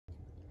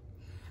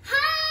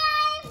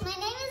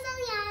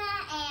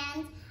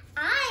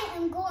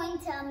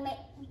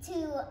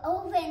to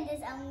open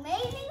this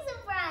amazing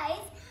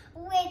surprise,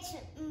 which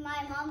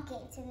my mom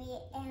gave to me,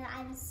 and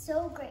I'm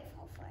so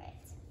grateful for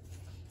it.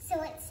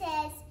 So it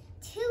says,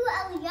 to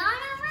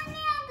Eliana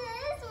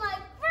Fernandez, my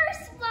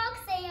first box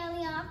saying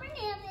Eliana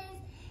Fernandez,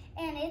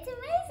 and it's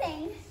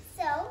amazing.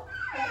 So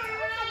let's open it.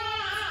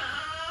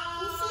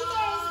 You see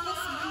there's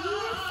this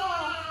beautiful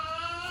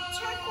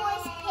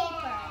turquoise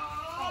paper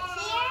right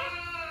here.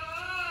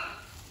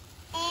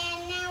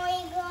 And now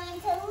we're going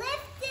to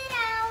lift it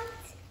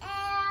out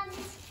and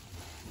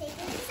take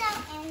this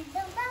out and the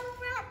bubble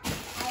wrap.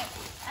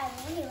 I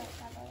really like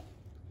bubble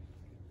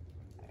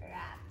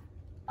wrap.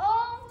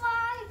 Oh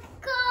my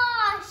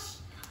gosh!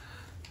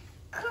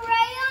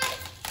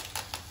 Crayons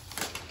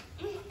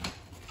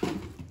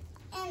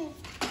and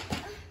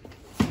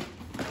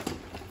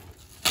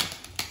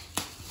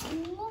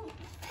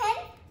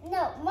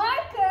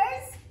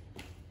markers.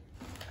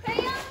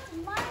 Crayons,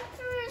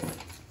 markers.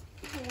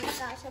 Oh my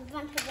gosh, a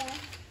bunch of them.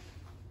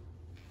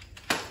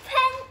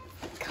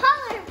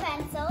 Color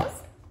pencils.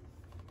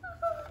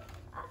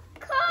 A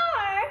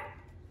car.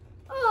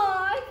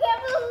 Oh, I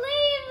can't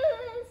believe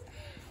this.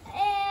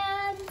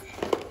 And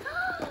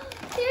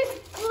there's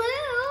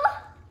glue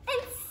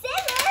and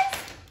scissors.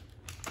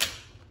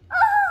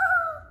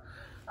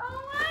 Oh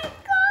my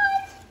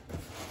gosh.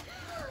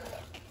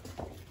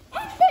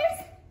 And there's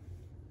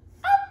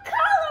a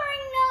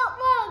coloring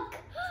notebook.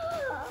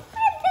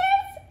 And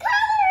there's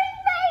coloring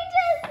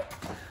pages.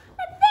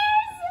 And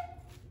there's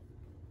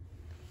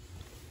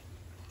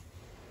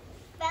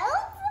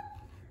belts.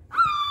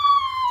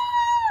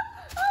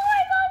 Oh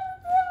my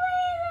God,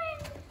 it's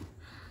amazing.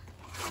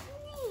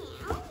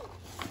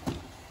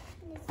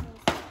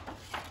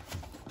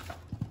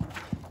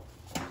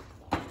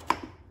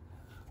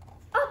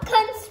 A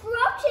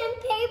construction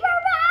paper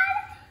pad?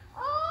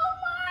 Oh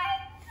my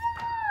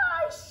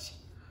gosh.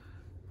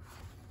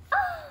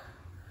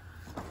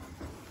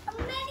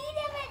 Many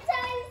different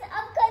types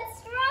of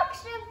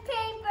construction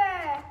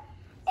paper.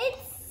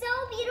 It's so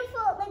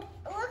beautiful. Like,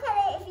 look at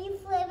it. If you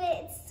flip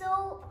it, it's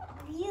so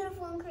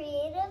beautiful and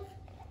creative.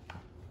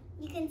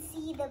 You can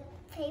see the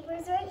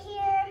papers right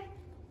here,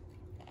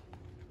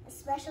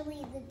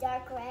 especially the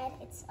dark red.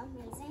 It's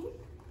amazing.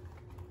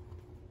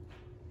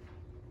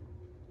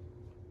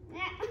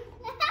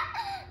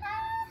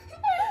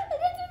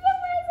 This is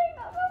amazing.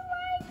 Oh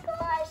my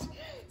gosh.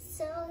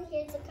 So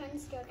here's a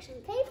construction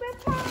paper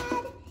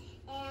pad,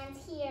 and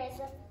here's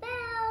a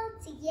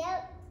belt,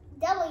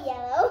 double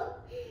yellow,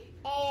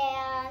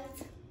 and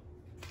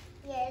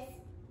here's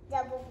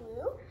double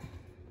blue,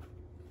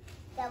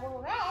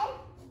 double red,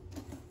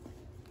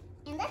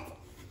 and that's it.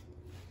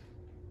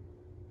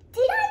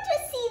 Did I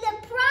just see the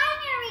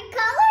primary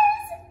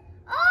colors?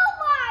 Oh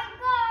my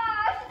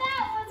gosh,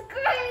 that was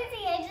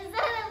crazy. I just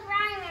saw the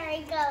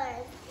primary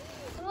colors.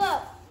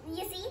 Whoa,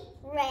 you see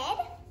red,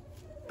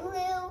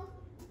 blue,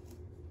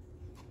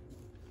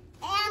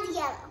 and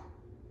yellow.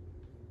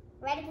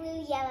 Red,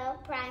 blue, yellow,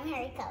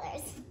 primary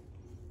colors.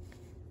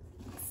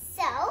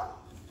 So,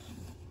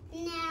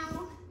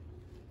 now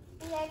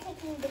we are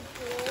taking the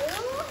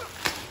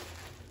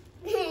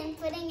glue and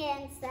putting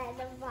it inside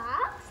the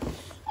box. Oh,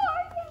 I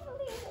can't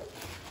believe it.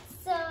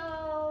 So,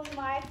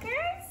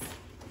 markers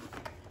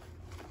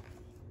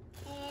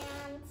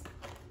and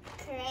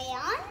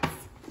crayons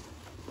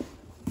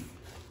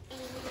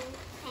and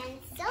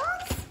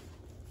pencils.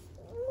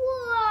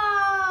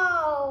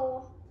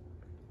 Whoa!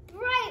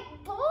 Bright,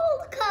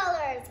 bold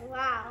colors.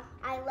 Wow,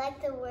 I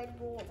like the word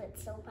bold.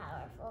 It's so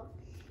powerful.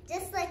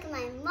 Just like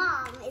my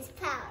mom is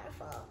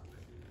powerful.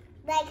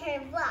 Like her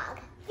vlog.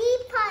 Be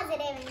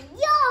positive and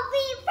you'll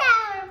be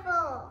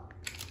powerful.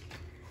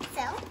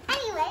 So,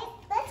 anyway,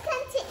 let's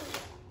continue.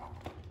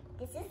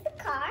 This is the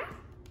car.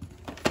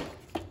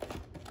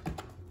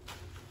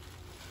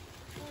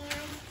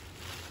 And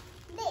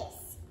this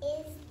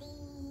is the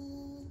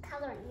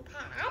coloring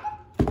pad.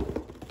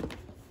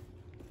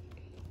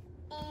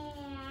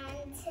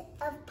 And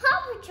a Paw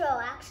Patrol,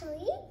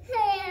 actually.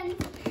 And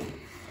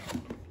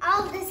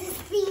all of this is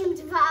themed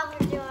Paw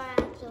Patrol,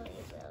 actually.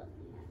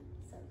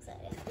 So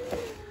excited.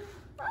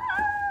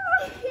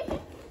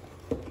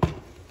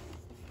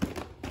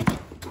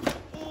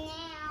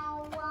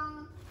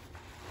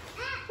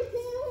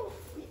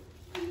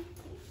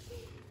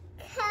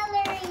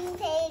 Coloring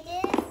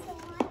pages.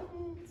 1,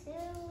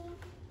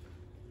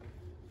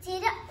 2.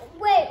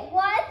 Wait,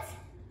 what?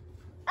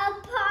 A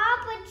Paw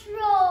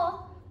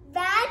Patrol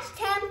badge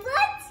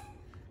template?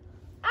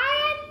 I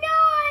had no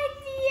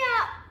idea.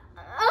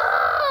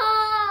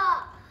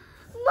 Oh,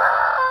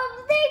 Mom,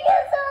 thank you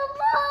so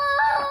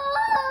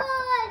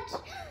much.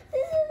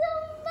 This is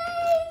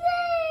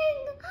amazing.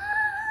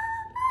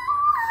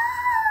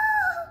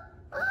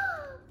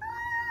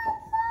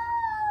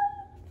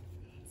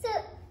 So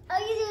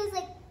all you do is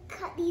like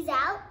cut these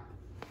out,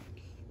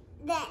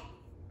 then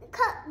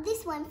cut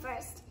this one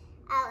first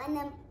out, and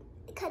then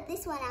cut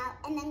this one out,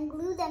 and then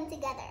glue them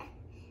together.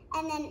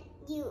 And then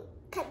you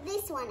cut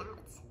this one out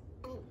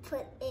and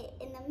put it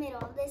in the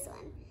middle of this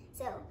one.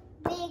 So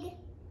big,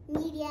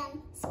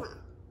 medium, small.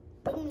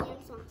 Big, medium,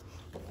 small.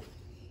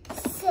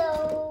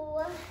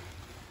 So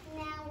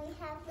now we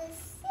have the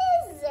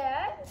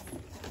scissors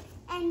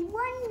and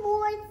one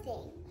more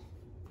thing.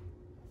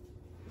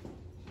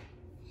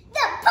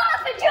 The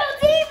Paw Patrol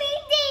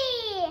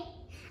DVD!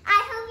 I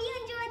hope you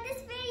enjoyed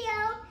this video.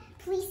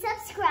 Please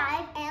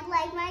subscribe and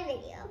like my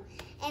video.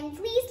 And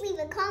please leave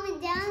a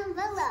comment down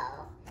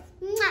below.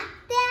 Mwah!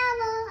 Te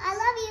amo. I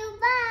love you.